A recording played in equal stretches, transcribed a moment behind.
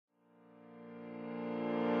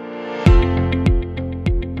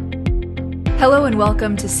Hello and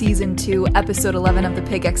welcome to Season 2, Episode 11 of the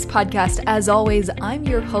PigX Podcast. As always, I'm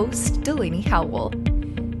your host, Delaney Howell.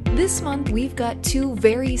 This month, we've got two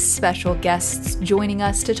very special guests joining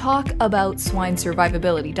us to talk about swine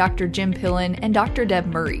survivability, Dr. Jim Pillen and Dr. Deb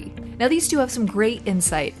Murray. Now, these two have some great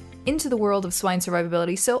insight into the world of swine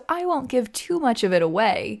survivability, so I won't give too much of it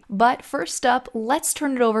away. But first up, let's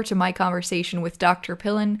turn it over to my conversation with Dr.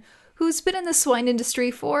 Pillen, who's been in the swine industry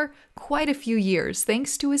for quite a few years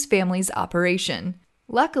thanks to his family's operation.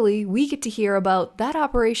 Luckily, we get to hear about that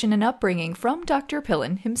operation and upbringing from Dr.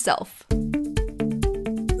 Pillen himself.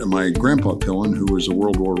 My grandpa Pillen, who was a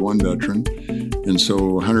World War I veteran, and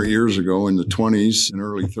so 100 years ago in the 20s and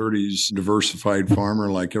early 30s, diversified farmer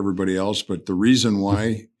like everybody else. But the reason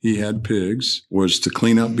why he had pigs was to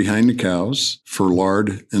clean up behind the cows for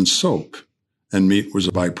lard and soap. And meat was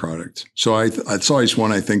a byproduct. So it's always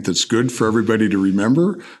one I think that's good for everybody to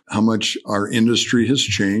remember how much our industry has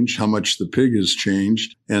changed, how much the pig has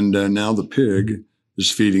changed. And now the pig is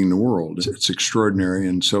feeding the world. It's extraordinary.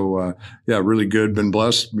 And so, really good. Been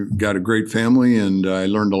blessed. Got a great family. And I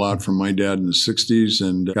learned a lot from my dad in the 60s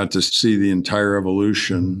and got to see the entire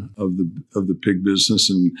evolution of the pig business,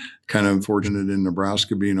 and kind of fortunate in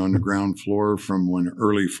Nebraska being on the ground floor from when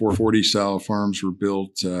early 440 sow farms were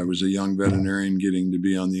built. I was a young veterinarian getting to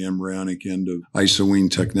be on the embryonic end of isowean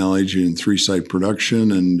technology and 3-site production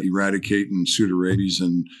and eradicating pseudorabies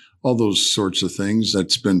and all those sorts of things.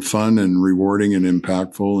 That's been fun and rewarding and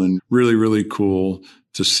impactful and really, really cool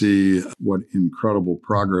to see what incredible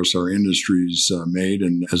progress our industry's made.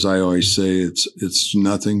 And as I always say, it's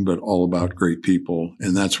nothing but all about great people.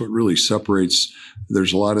 And that's what really separates.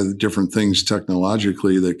 There's a lot of different things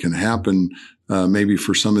technologically that can happen, maybe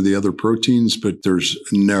for some of the other proteins, but there's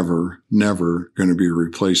never going to be a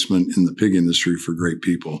replacement in the pig industry for great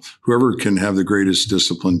people. Whoever can have the greatest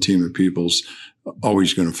disciplined team of people's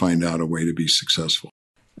always going to find out a way to be successful.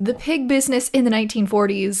 The pig business in the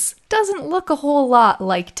 1940s doesn't look a whole lot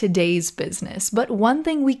like today's business, but one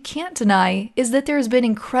thing we can't deny is that there's been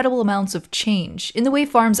incredible amounts of change in the way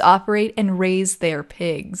farms operate and raise their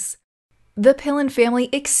pigs. The Pillen family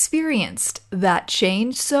experienced that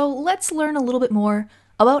change, so let's learn a little bit more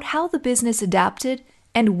about how the business adapted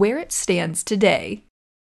and where it stands today.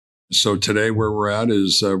 So today where we're at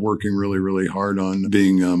is working really, really hard on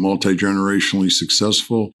being multi-generationally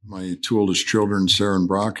successful. My two oldest children, Sarah and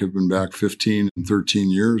Brock, have been back 15 and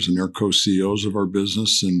 13 years, and they're co-CEOs of our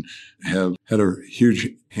business and have had a huge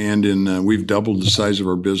hand in, we've doubled the size of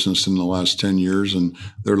our business in the last 10 years, and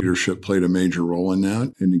their leadership played a major role in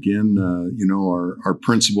that. And again, our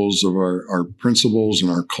principles of our principles and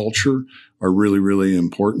our culture are really, really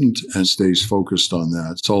important and stays focused on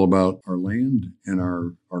that. It's all about our land and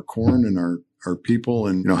our corn and our people,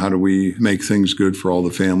 and how do we make things good for all the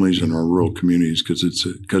families in our rural communities, because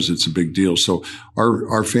it's a big deal. So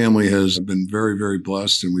our family has been very, very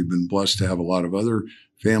blessed, and we've been blessed to have a lot of other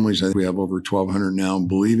families. I think we have over 1,200 now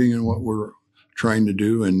believing in what we're trying to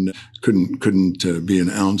do, and couldn't be an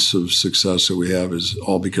ounce of success that we have is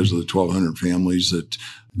all because of the 1,200 families that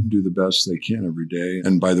do the best they can every day.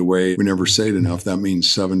 And by the way, we never say it enough. That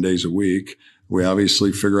means 7 days a week. We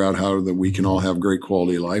obviously figure out how that we can all have great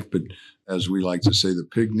quality of life, but as we like to say, the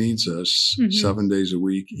pig needs us 7 days a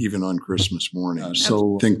week, even on Christmas morning.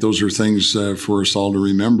 So I think those are things for us all to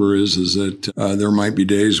remember is that there might be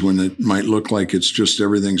days when it might look like it's just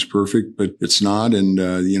everything's perfect, but it's not. And,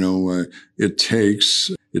 it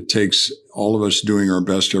takes all of us doing our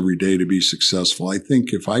best every day to be successful. I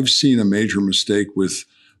think if I've seen a major mistake with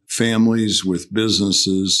families, with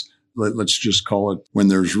businesses, let's just call it when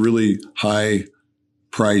there's really high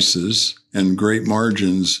prices and great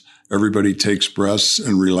margins, everybody takes breaths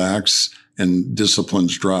and relax and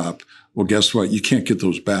disciplines drop. Well, guess what? You can't get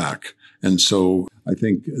those back. And so I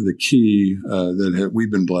think the key that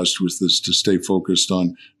we've been blessed with is to stay focused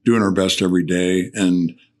on doing our best every day,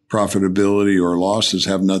 and profitability or losses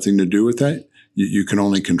have nothing to do with that. You can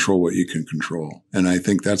only control what you can control. And I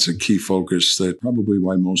think that's a key focus that probably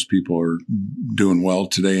why most people are doing well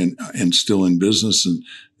today and still in business, and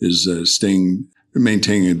is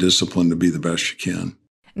maintaining a discipline to be the best you can.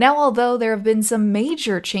 Now, although there have been some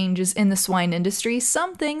major changes in the swine industry,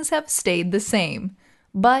 some things have stayed the same.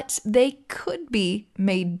 But they could be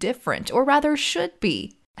made different, or rather should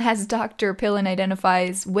be, as Dr. Pillen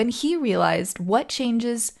identifies when he realized what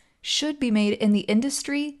changes should be made in the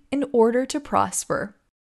industry in order to prosper.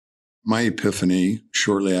 My epiphany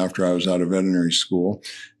shortly after I was out of veterinary school,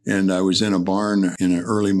 and I was in a barn in an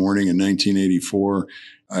early morning in 1984.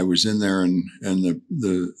 I was in there, and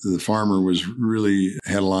the farmer was really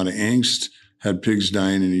had a lot of angst, had pigs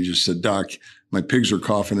dying, and he just said, "Doc, my pigs are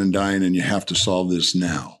coughing and dying, and you have to solve this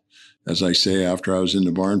now." as I say, after I was in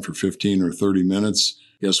the barn for 15 or 30 minutes,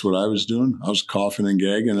 guess what I was doing? I was coughing and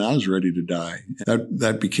gagging, and I was ready to die.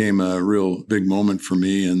 That became a real big moment for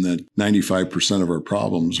me, and that 95% of our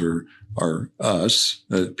problems are us,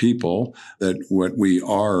 people, that what we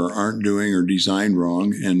are or aren't doing or designed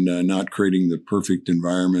wrong and not creating the perfect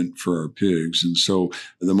environment for our pigs. And so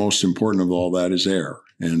the most important of all that is air.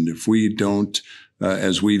 And if we don't,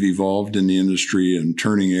 as we've evolved in the industry and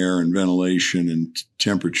turning air and ventilation and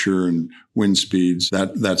temperature and wind speeds,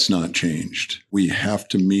 that's not changed. We have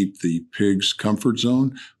to meet the pig's comfort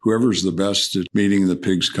zone. Whoever's the best at meeting the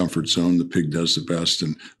pig's comfort zone, the pig does the best.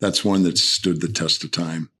 And that's one that's stood the test of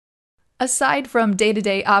time. Aside from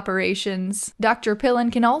day-to-day operations, Dr.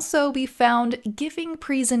 Pillen can also be found giving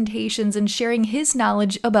presentations and sharing his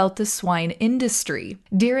knowledge about the swine industry.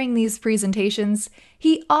 During these presentations,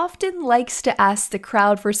 he often likes to ask the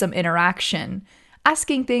crowd for some interaction,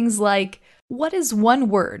 asking things like, what is one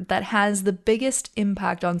word that has the biggest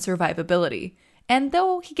impact on survivability? And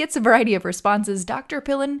though he gets a variety of responses, Dr.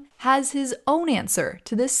 Pillen has his own answer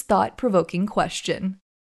to this thought-provoking question.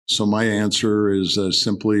 So my answer is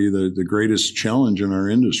simply the greatest challenge in our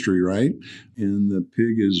industry, right? And the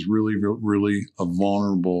pig is really, really a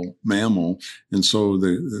vulnerable mammal. And so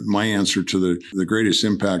my answer to the greatest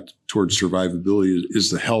impact towards survivability is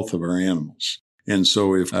the health of our animals. And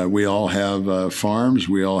so if we all have farms,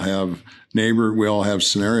 we all have we all have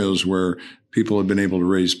scenarios where people have been able to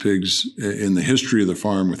raise pigs in the history of the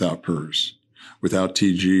farm without PRRS, without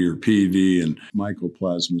TG or PED and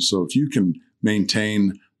mycoplasma. So if you can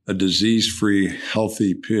maintain a disease-free,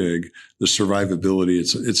 healthy pig, the survivability,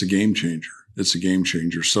 it's a game changer. It's a game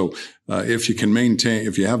changer. So if you can maintain,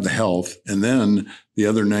 if you have the health, and then the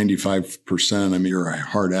other 95%, I mean, you're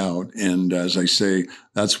hard out. And as I say,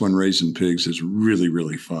 that's when raising pigs is really,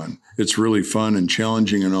 really fun. It's really fun and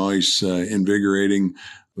challenging and always invigorating.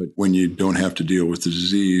 But when you don't have to deal with the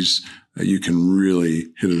disease, you can really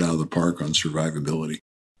hit it out of the park on survivability.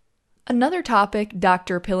 Another topic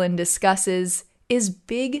Dr. Pillen discusses is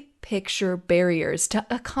big picture barriers to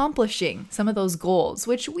accomplishing some of those goals,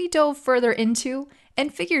 which we dove further into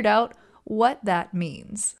and figured out what that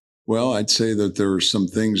means. Well, I'd say that there are some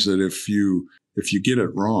things that if you get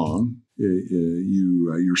it wrong,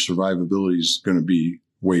 your survivability is going to be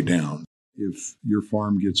way down. If your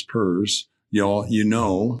farm gets PRRS, you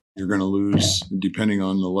know you're going to lose, depending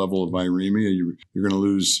on the level of viremia, you're going to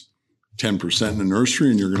lose 10% in the nursery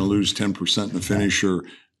and you're going to lose 10% in the finisher,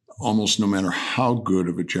 almost no matter how good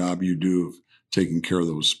of a job you do of taking care of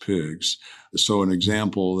those pigs. So an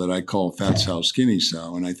example that I call fat sow, skinny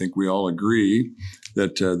sow, and I think we all agree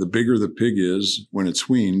that the bigger the pig is when it's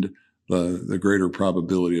weaned, the greater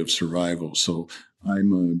probability of survival. So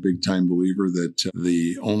I'm a big time believer that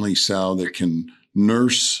the only sow that can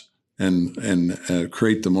nurse and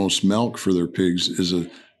create the most milk for their pigs is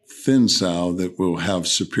a thin sow that will have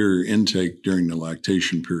superior intake during the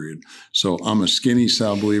lactation period. So I'm a skinny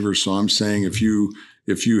sow believer. So I'm saying if you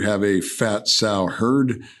have a fat sow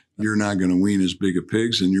herd, you're not going to wean as big of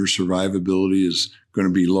pigs and your survivability is going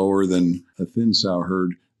to be lower than a thin sow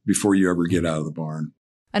herd before you ever get out of the barn.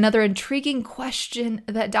 Another intriguing question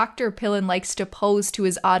that Dr. Pillen likes to pose to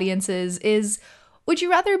his audiences is, would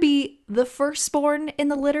you rather be the firstborn in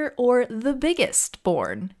the litter or the biggest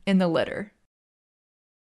born in the litter?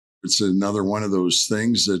 It's another one of those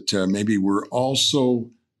things that maybe we're all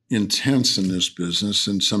so intense in this business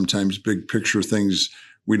and sometimes big picture things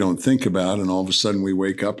we don't think about. And all of a sudden we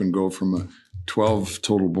wake up and go from a 12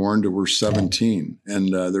 total born to we're 17.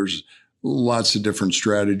 And there's lots of different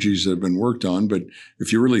strategies that have been worked on. But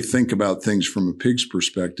if you really think about things from a pig's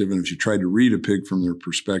perspective, and if you try to read a pig from their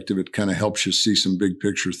perspective, it kind of helps you see some big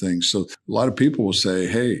picture things. So a lot of people will say,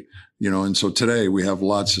 hey, and so today we have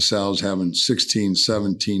lots of sows having 16,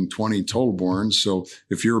 17, 20 total borns. So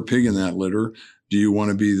if you're a pig in that litter, do you want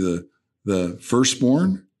to be the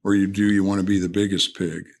firstborn or do you want to be the biggest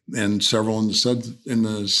pig? And several in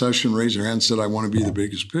the session raised their hand and said, I want to be the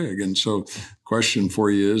biggest pig. And so question for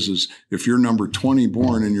you is if you're number 20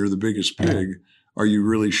 born and you're the biggest pig, are you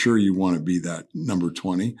really sure you want to be that number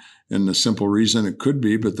 20? And the simple reason it could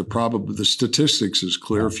be, but the statistics is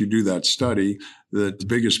clear if you do that study, that the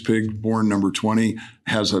biggest pig born number 20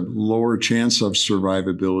 has a lower chance of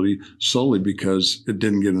survivability solely because it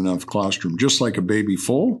didn't get enough colostrum. Just like a baby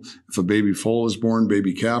foal, if a baby foal is born,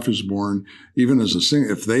 baby calf is born, even as a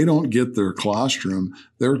single, if they don't get their colostrum,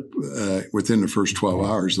 they're within the first 12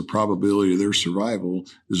 hours, the probability of their survival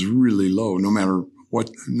is really low, no matter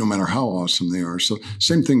how awesome they are. So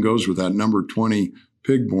same thing goes with that number 20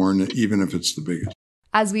 pig born, even if it's the biggest.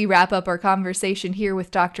 As we wrap up our conversation here with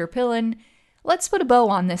Dr. Pillen, let's put a bow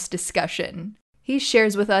on this discussion. He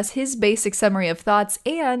shares with us his basic summary of thoughts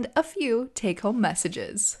and a few take-home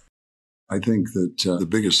messages. I think that the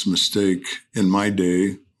biggest mistake in my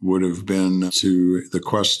day would have been the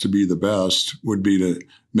quest to be the best would be to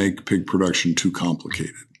make pig production too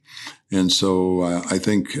complicated. And so I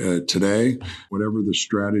think today, whatever the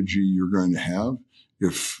strategy you're going to have,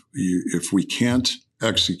 if we can't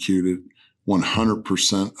execute it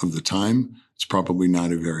 100% of the time, it's probably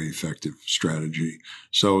not a very effective strategy.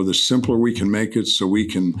 So the simpler we can make it so we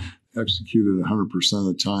can execute it 100% of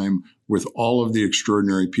the time with all of the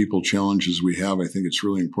extraordinary people challenges we have, I think it's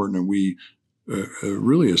really important that we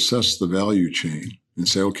really assess the value chain and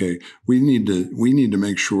say, okay, we need to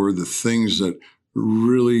make sure the things that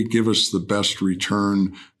really give us the best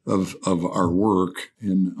return of our work,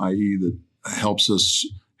 and i.e. that helps us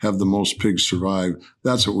have the most pigs survive,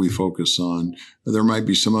 that's what we focus on. There might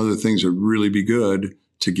be some other things that really be good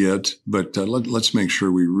to get, but let's make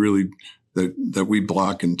sure we really that we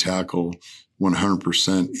block and tackle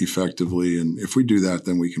 100% effectively. And if we do that,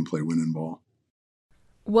 then we can play winning ball.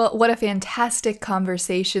 Well, what a fantastic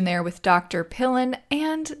conversation there with Dr. Pillen,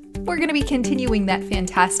 and we're going to be continuing that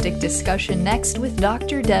fantastic discussion next with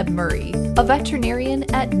Dr. Deb Murray, a veterinarian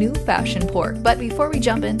at New Fashion Pork. But before we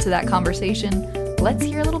jump into that conversation, let's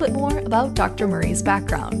hear a little bit more about Dr. Murray's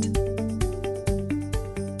background.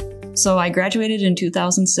 So I graduated in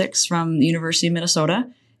 2006 from the University of Minnesota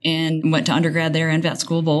and went to undergrad there and vet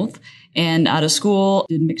school both. And out of school,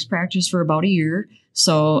 did mixed practice for about a year.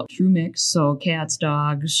 So true mix, so cats,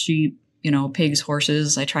 dogs, sheep, pigs,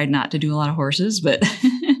 horses. I tried not to do a lot of horses, but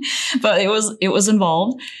but it was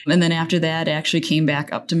involved. And then after that, I actually came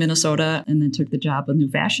back up to Minnesota and then took the job with New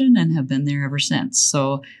Fashion and have been there ever since.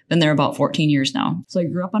 So been there about 14 years now. So I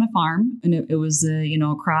grew up on a farm, and it was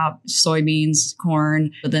crop, soybeans,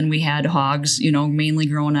 corn, but then we had hogs, mainly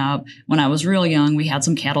growing up. When I was real young, we had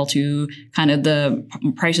some cattle too. Kind of the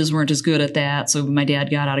prices weren't as good at that. So my dad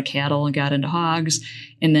got out of cattle and got into hogs.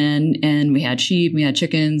 And we had sheep, we had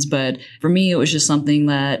chickens, but for me, it was just something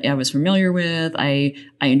that I was familiar with. I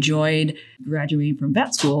enjoyed. Graduating from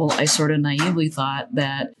vet school, I sort of naively thought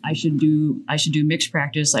that I should do mixed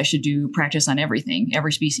practice. I should do practice on everything,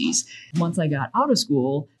 every species. Once I got out of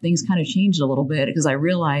school, things kind of changed a little bit because I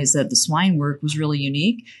realized that the swine work was really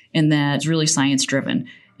unique and that it's really science driven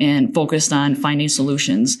and focused on finding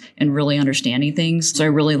solutions and really understanding things. So I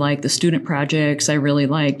really liked the student projects. I really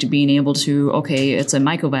liked being able to, okay, it's a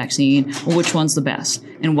mycovaccine. Well, which one's the best?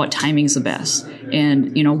 And what timing's the best?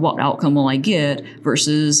 And, what outcome will I get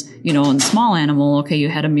versus, in the small animal, okay, you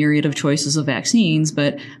had a myriad of choices of vaccines,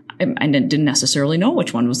 but I didn't necessarily know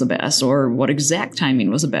which one was the best or what exact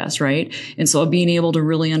timing was the best, right? And so being able to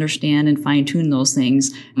really understand and fine tune those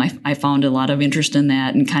things, I found a lot of interest in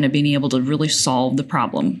that and kind of being able to really solve the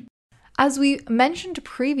problem. As we mentioned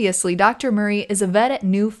previously, Dr. Murray is a vet at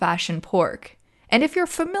New Fashion Pork. And if you're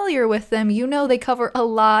familiar with them, they cover a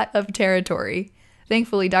lot of territory.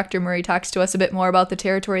 Thankfully, Dr. Murray talks to us a bit more about the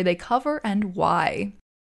territory they cover and why.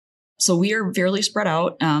 So we are fairly spread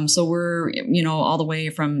out. So we're, all the way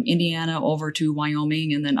from Indiana over to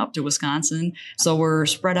Wyoming and then up to Wisconsin. So we're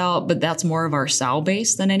spread out, but that's more of our sow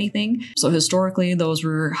base than anything. So historically, those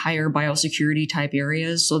were higher biosecurity type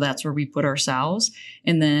areas. So that's where we put our sows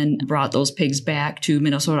and then brought those pigs back to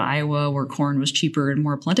Minnesota, Iowa, where corn was cheaper and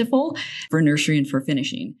more plentiful for nursery and for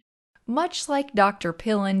finishing. Much like Dr.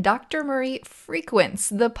 Pillen, Dr. Murray frequents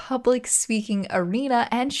the public speaking arena,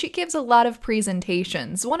 and she gives a lot of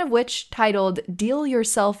presentations, one of which, titled Deal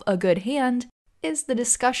Yourself a Good Hand, is the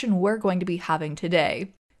discussion we're going to be having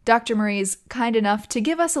today. Dr. Murray is kind enough to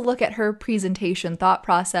give us a look at her presentation thought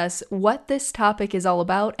process, what this topic is all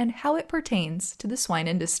about, and how it pertains to the swine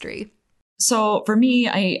industry. So for me,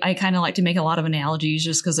 I kind of like to make a lot of analogies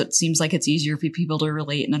just because it seems like it's easier for people to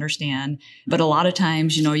relate and understand. But a lot of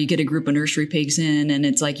times, you get a group of nursery pigs in and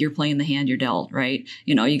it's like you're playing the hand you're dealt, right?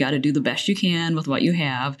 You got to do the best you can with what you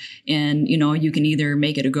have. And, you can either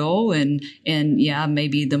make it a go and yeah,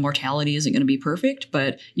 maybe the mortality isn't going to be perfect,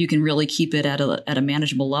 but you can really keep it at a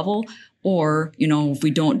manageable level. Or, if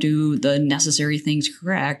we don't do the necessary things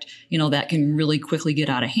correct, that can really quickly get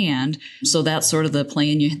out of hand. So that's sort of the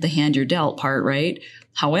playing the hand you're dealt part, right?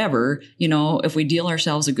 However, if we deal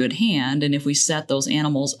ourselves a good hand and if we set those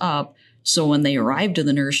animals up so when they arrive to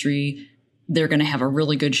the nursery, they're going to have a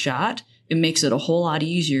really good shot, it makes it a whole lot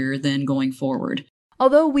easier than going forward.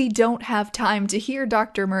 Although we don't have time to hear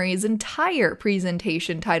Dr. Murray's entire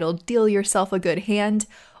presentation titled Deal Yourself a Good Hand,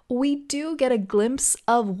 we do get a glimpse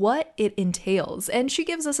of what it entails, and she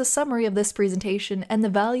gives us a summary of this presentation and the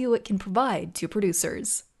value it can provide to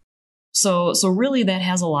producers. So really that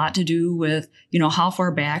has a lot to do with, how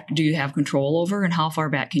far back do you have control over and how far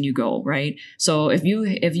back can you go, right? So if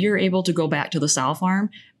you're able to go back to the sow farm,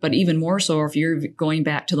 but even more so if you're going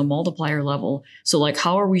back to the multiplier level. So like,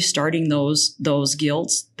 how are we starting those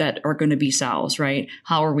gilts that are going to be sows, right?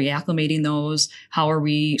 How are we acclimating those? How are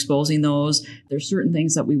we exposing those? There's certain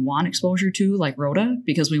things that we want exposure to, like rota,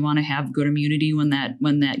 because we want to have good immunity when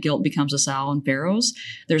that gilt becomes a sow and farrows.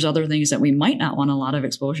 There's other things that we might not want a lot of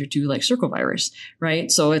exposure to, like circovirus, right?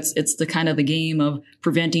 So it's the kind of the game of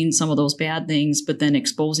preventing some of those bad things, but then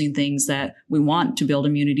exposing things that we want to build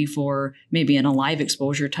immunity for, maybe in a live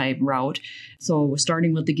exposure type route. So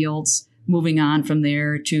starting with the gilts, moving on from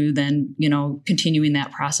there to then, continuing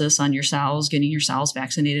that process on your sows, getting your sows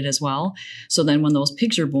vaccinated as well. So then when those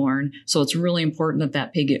pigs are born, so it's really important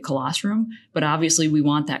that pig get colostrum, but obviously we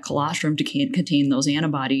want that colostrum to contain those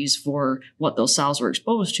antibodies for what those sows were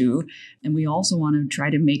exposed to. And we also want to try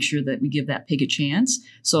to make sure that we give that pig a chance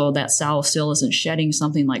so that sow still isn't shedding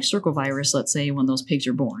something like circovirus, let's say, when those pigs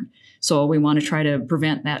are born. So we want to try to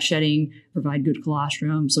prevent that shedding, provide good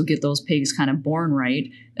colostrum, so get those pigs kind of born right,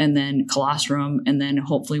 and then colostrum, and then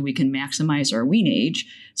hopefully we can maximize our wean age.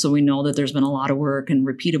 So we know that there's been a lot of work and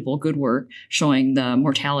repeatable good work showing the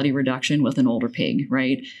mortality reduction with an older pig,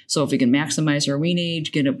 right? So if we can maximize our wean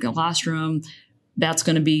age, get a colostrum, that's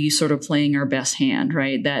going to be sort of playing our best hand,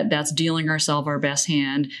 right? That's dealing ourselves our best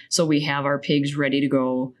hand, so we have our pigs ready to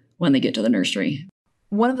go when they get to the nursery.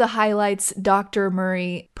 One of the highlights Dr.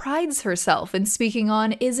 Murray prides herself in speaking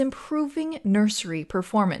on is improving nursery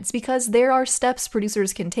performance, because there are steps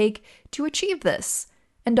producers can take to achieve this.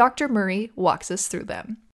 And Dr. Murray walks us through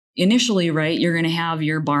them. Initially, right, you're going to have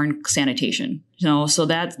your barn sanitation. So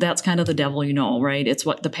that's kind of the devil, right? It's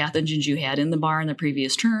what the pathogens you had in the barn the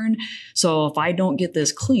previous turn. So if I don't get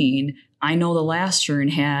this clean, I know the last turn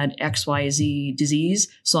had XYZ disease,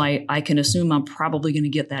 so I can assume I'm probably going to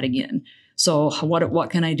get that again. So what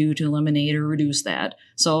can I do to eliminate or reduce that?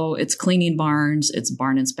 So it's cleaning barns, it's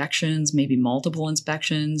barn inspections, maybe multiple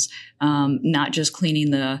inspections, not just cleaning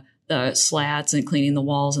the slats and cleaning the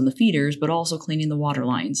walls and the feeders, but also cleaning the water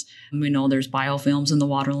lines. We know there's biofilms in the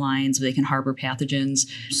water lines. They can harbor pathogens.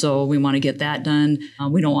 So we want to get that done.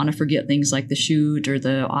 We don't want to forget things like the chute or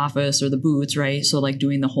the office or the boots, right? So like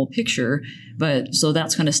doing the whole picture. But so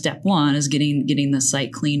that's kind of step one, is getting the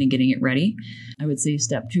site clean and getting it ready. I would say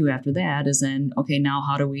step two after that is then, okay, now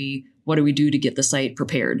what do we do to get the site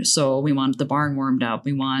prepared? So we want the barn warmed up.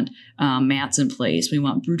 We want mats in place. We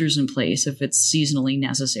want brooders in place if it's seasonally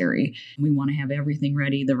necessary. We want to have everything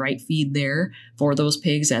ready, the right feed there for those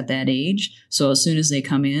pigs at that age. So as soon as they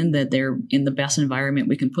come in, that they're in the best environment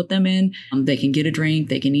we can put them in. They can get a drink,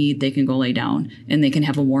 they can eat, they can go lay down, and they can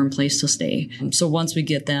have a warm place to stay. So once we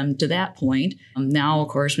get them to that point, now, of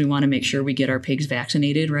course, we want to make sure we get our pigs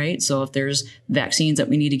vaccinated, right? So if there's vaccines that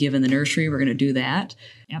we need to give in the nursery, we're going to do that.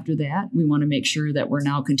 After that, we want to make sure that we're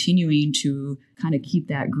now continuing to kind of keep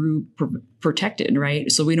that group protected, right?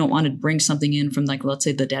 So we don't want to bring something in from, like, let's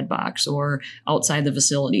say the dead box or outside the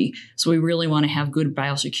facility. So we really want to have good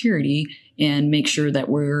biosecurity and make sure that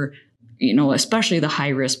we're, especially the high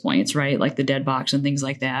risk points, right? Like the dead box and things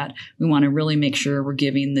like that. We want to really make sure we're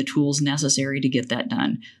giving the tools necessary to get that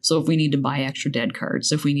done. So if we need to buy extra dead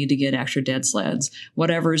carts, if we need to get extra dead sleds,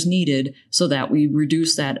 whatever is needed, so that we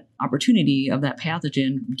reduce that opportunity of that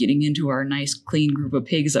pathogen getting into our nice clean group of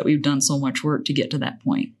pigs that we've done so much work to get to that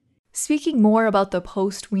point. Speaking more about the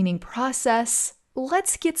post-weaning process,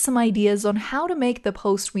 let's get some ideas on how to make the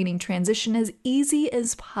post-weaning transition as easy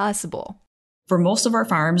as possible. For most of our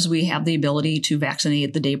farms, we have the ability to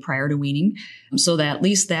vaccinate the day prior to weaning, so that at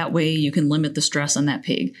least that way you can limit the stress on that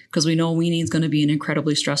pig, because we know weaning is going to be an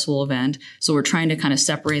incredibly stressful event. So we're trying to kind of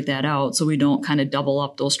separate that out so we don't kind of double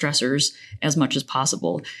up those stressors as much as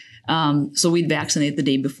possible. So we'd vaccinate the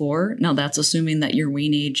day before. Now that's assuming that your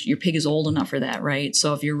wean age, your pig is old enough for that, right?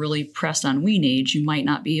 So if you're really pressed on wean age, you might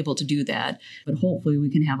not be able to do that, but hopefully we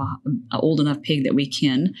can have a old enough pig that we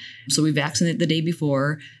can. So we vaccinate the day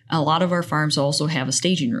before. A lot of our farms also have a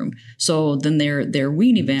staging room. So then their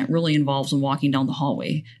wean event really involves them walking down the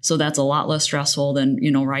hallway. So that's a lot less stressful than,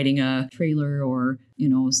 riding a trailer or,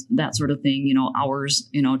 that sort of thing, hours,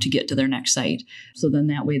 to get to their next site. So then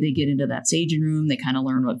that way they get into that staging room, they kind of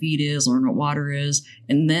learn what feed is, learn what water is,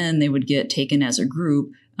 and then they would get taken as a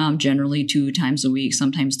group, generally 2 times a week,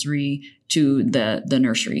 sometimes 3, to the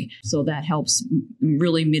nursery. So that helps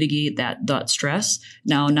really mitigate that stress.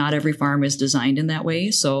 Now, not every farm is designed in that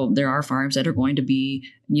way. So there are farms that are going to be,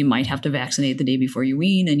 you might have to vaccinate the day before you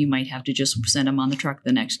wean, and you might have to just send them on the truck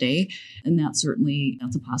the next day. And that's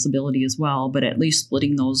a possibility as well. But at least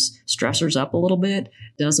splitting those stressors up a little bit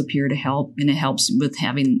does appear to help. And it helps with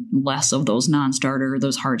having less of those non-starter,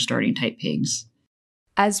 those hard starting type pigs.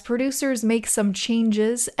 As producers make some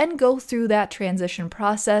changes and go through that transition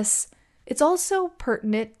process, it's also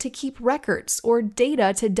pertinent to keep records or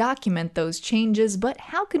data to document those changes, but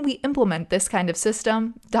how can we implement this kind of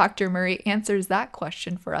system? Dr. Murray answers that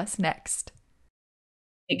question for us next.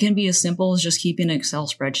 It can be as simple as just keeping an Excel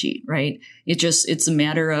spreadsheet, right? It's a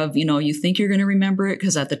matter of, you think you're going to remember it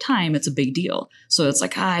because at the time it's a big deal. So it's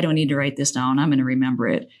like, I don't need to write this down. I'm going to remember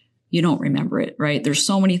it. You don't remember it, right? There's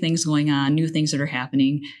so many things going on, new things that are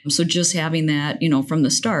happening. So just having that, from the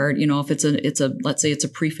start, if let's say it's a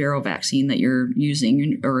pre-Pharaoh vaccine that you're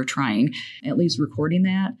using or trying, at least recording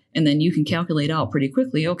that. And then you can calculate out pretty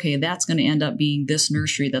quickly, okay, that's going to end up being this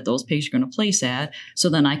nursery that those pigs are going to place at. So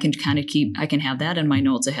then I can I can have that in my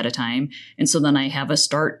notes ahead of time. And so then I have a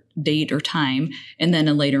start date or time. And then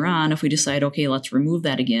later on, if we decide, okay, let's remove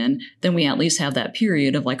that again, then we at least have that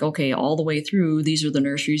period of like, okay, all the way through, these are the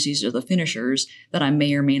nurseries, these are the finishers that I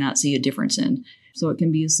may or may not see a difference in. So it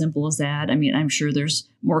can be as simple as that. I mean, I'm sure there's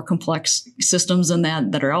more complex systems than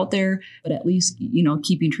that are out there, but at least,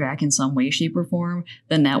 keeping track in some way, shape, or form,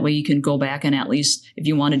 then that way you can go back and at least if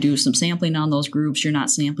you want to do some sampling on those groups, you're not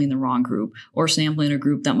sampling the wrong group or sampling a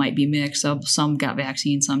group that might be mixed of some got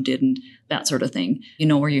vaccine, some didn't, that sort of thing. You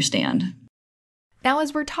know where you stand. Now,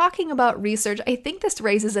 as we're talking about research, I think this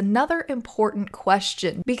raises another important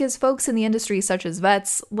question because folks in the industry, such as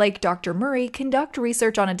vets, like Dr. Murray, conduct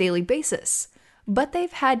research on a daily basis. But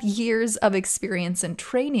they've had years of experience and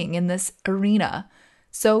training in this arena.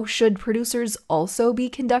 So should producers also be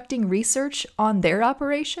conducting research on their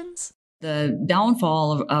operations? The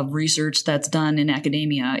downfall of research that's done in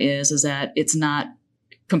academia is that it's not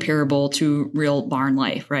comparable to real barn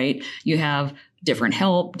life, right? You have different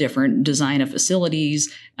help, different design of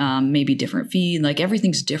facilities, maybe different feed, like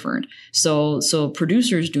everything's different. So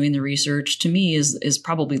producers doing the research to me is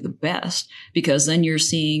probably the best because then you're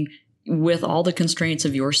seeing with all the constraints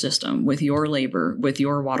of your system, with your labor, with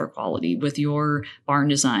your water quality, with your barn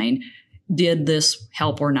design, did this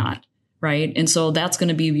help or not, right? And so that's going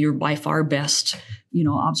to be your by far best,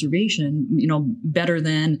 observation, better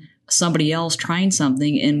than somebody else trying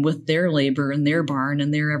something and with their labor and their barn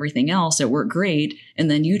and their everything else, it worked great. And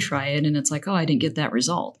then you try it and it's like, oh, I didn't get that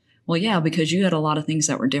result. Well, yeah, because you had a lot of things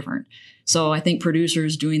that were different. So I think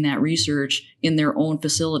producers doing that research in their own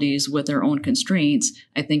facilities with their own constraints,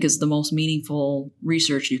 I think is the most meaningful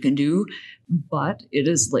research you can do. But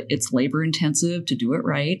it's labor intensive to do it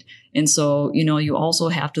right. And so, you also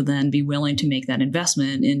have to then be willing to make that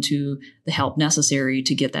investment into the help necessary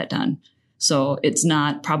to get that done. So it's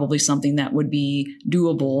not probably something that would be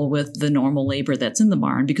doable with the normal labor that's in the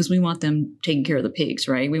barn because we want them taking care of the pigs,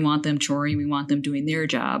 right? We want them choring. We want them doing their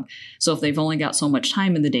job. So if they've only got so much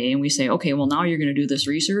time in the day and we say, okay, well, now you're going to do this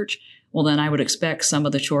research, well, then I would expect some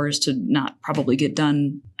of the chores to not probably get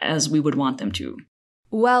done as we would want them to.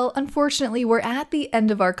 Well, unfortunately, we're at the end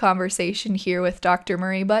of our conversation here with Dr.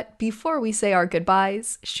 Murray, but before we say our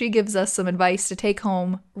goodbyes, she gives us some advice to take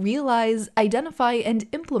home, realize, identify, and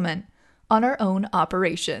implement on our own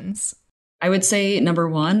operations. I would say, number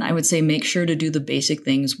one, make sure to do the basic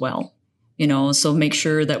things well. So make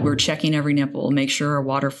sure that we're checking every nipple, make sure our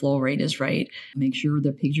water flow rate is right, make sure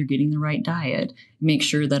the pigs are getting the right diet, make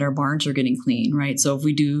sure that our barns are getting clean, right? So if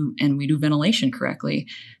we do ventilation correctly.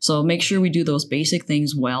 So make sure we do those basic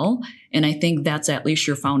things well. And I think that's at least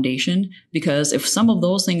your foundation, because if some of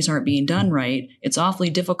those things aren't being done right, it's awfully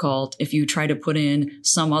difficult if you try to put in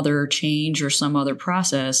some other change or some other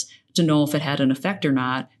process to know if it had an effect or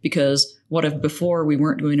not, because what if before we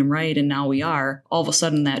weren't doing them right and now we are, all of a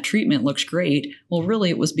sudden that treatment looks great. Well, really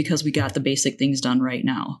it was because we got the basic things done right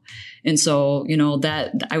now. And so,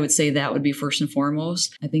 that I would say that would be first and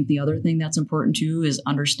foremost. I think the other thing that's important too is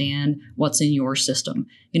understand what's in your system.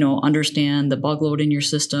 Understand the bug load in your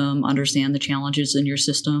system, understand the challenges in your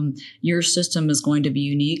system. Your system is going to be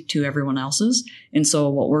unique to everyone else's. And so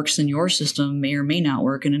what works in your system may or may not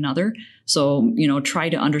work in another. So, try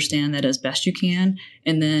to understand that as best you can,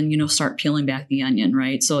 and then, start peeling back the onion,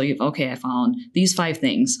 right? So, I found these 5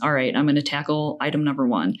 things. All right, I'm going to tackle item number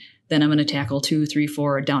 1. Then I'm going to tackle 2, 3,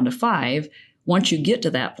 4, down to 5. Once you get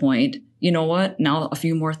to that point, you know what? Now a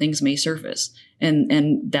few more things may surface,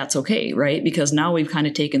 and that's okay, right? Because now we've kind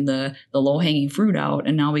of taken the low-hanging fruit out,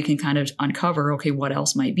 and now we can kind of uncover, okay, what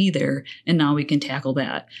else might be there, and now we can tackle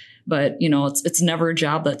that. But, it's never a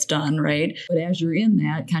job that's done, right? But as you're in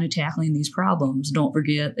that, kind of tackling these problems, don't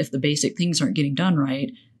forget if the basic things aren't getting done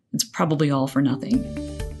right, it's probably all for nothing.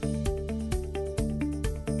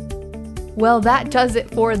 Well, that does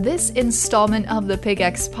it for this installment of the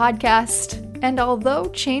PigX podcast. And although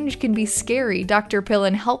change can be scary, Dr.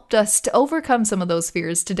 Pillen helped us to overcome some of those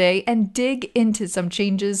fears today and dig into some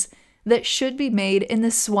changes that should be made in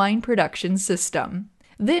the swine production system.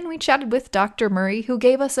 Then we chatted with Dr. Murray, who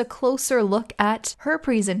gave us a closer look at her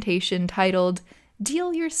presentation titled,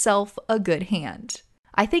 Deal Yourself a Good Hand.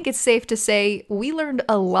 I think it's safe to say we learned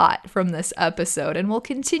a lot from this episode and will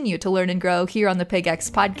continue to learn and grow here on the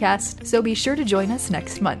PigX podcast, so be sure to join us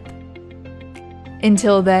next month.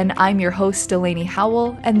 Until then, I'm your host, Delaney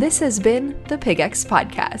Howell, and this has been the PigX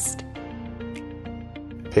Podcast.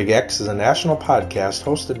 PigX is a national podcast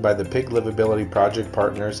hosted by the Pig Livability Project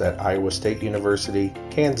partners at Iowa State University,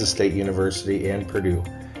 Kansas State University, and Purdue,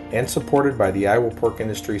 and supported by the Iowa Pork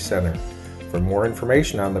Industry Center. For more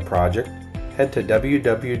information on the project, head to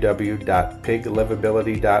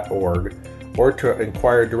www.piglivability.org, or to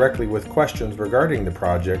inquire directly with questions regarding the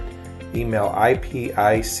project, email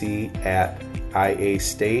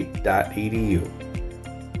ipic@iastate.edu.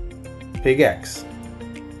 PigX.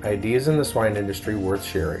 Ideas in the swine industry worth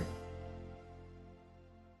sharing.